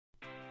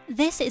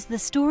This is the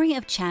story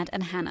of Chad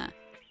and Hannah.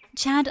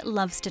 Chad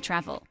loves to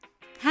travel.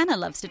 Hannah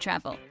loves to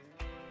travel.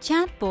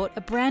 Chad bought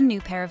a brand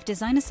new pair of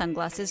designer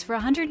sunglasses for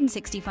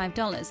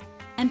 $165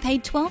 and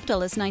paid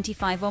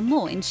 $12.95 or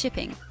more in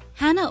shipping.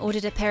 Hannah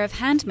ordered a pair of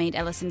handmade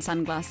Elison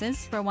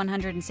sunglasses for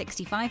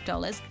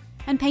 $165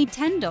 and paid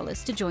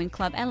 $10 to join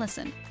Club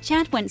Elison.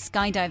 Chad went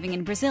skydiving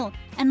in Brazil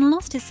and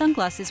lost his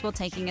sunglasses while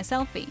taking a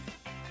selfie.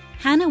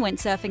 Hannah went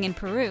surfing in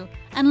Peru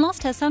and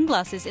lost her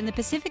sunglasses in the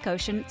Pacific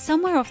Ocean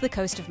somewhere off the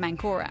coast of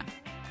Mancora.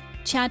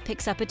 Chad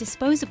picks up a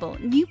disposable,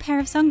 new pair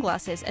of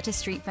sunglasses at a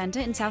street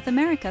vendor in South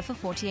America for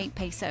 48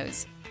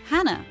 pesos.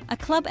 Hannah, a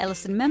Club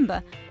Elison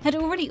member, had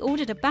already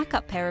ordered a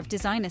backup pair of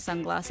designer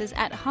sunglasses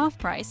at half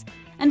price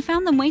and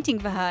found them waiting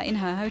for her in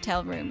her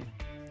hotel room.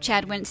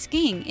 Chad went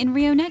skiing in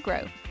Rio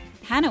Negro.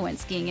 Hannah went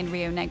skiing in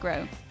Rio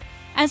Negro.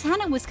 As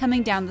Hannah was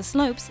coming down the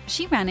slopes,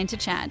 she ran into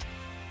Chad.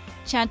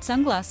 Chad's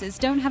sunglasses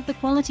don't have the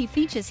quality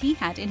features he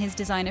had in his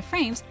designer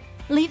frames,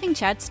 leaving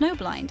Chad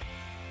snowblind.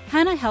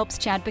 Hannah helps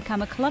Chad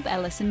become a Club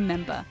Elison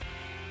member.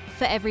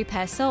 For every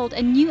pair sold,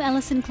 a new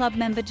Elison Club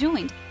member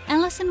joined.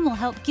 Elison will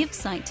help give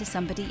sight to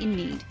somebody in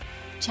need.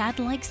 Chad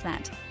likes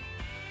that.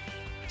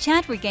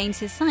 Chad regains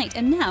his sight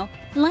and now,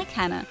 like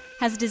Hannah,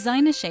 has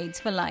designer shades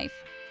for life.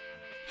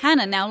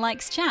 Hannah now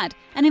likes Chad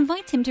and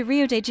invites him to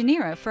Rio de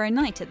Janeiro for a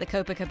night at the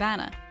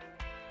Copacabana.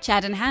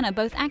 Chad and Hannah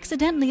both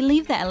accidentally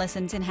leave their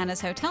Elisons in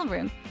Hannah's hotel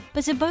room,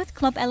 but are both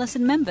Club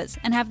Elison members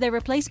and have their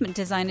replacement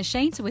designer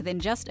shades within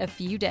just a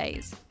few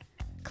days.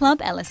 Club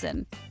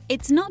Elison.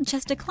 It's not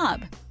just a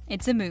club,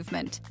 it's a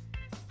movement.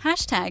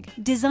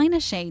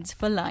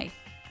 #DesignerShadesForLife.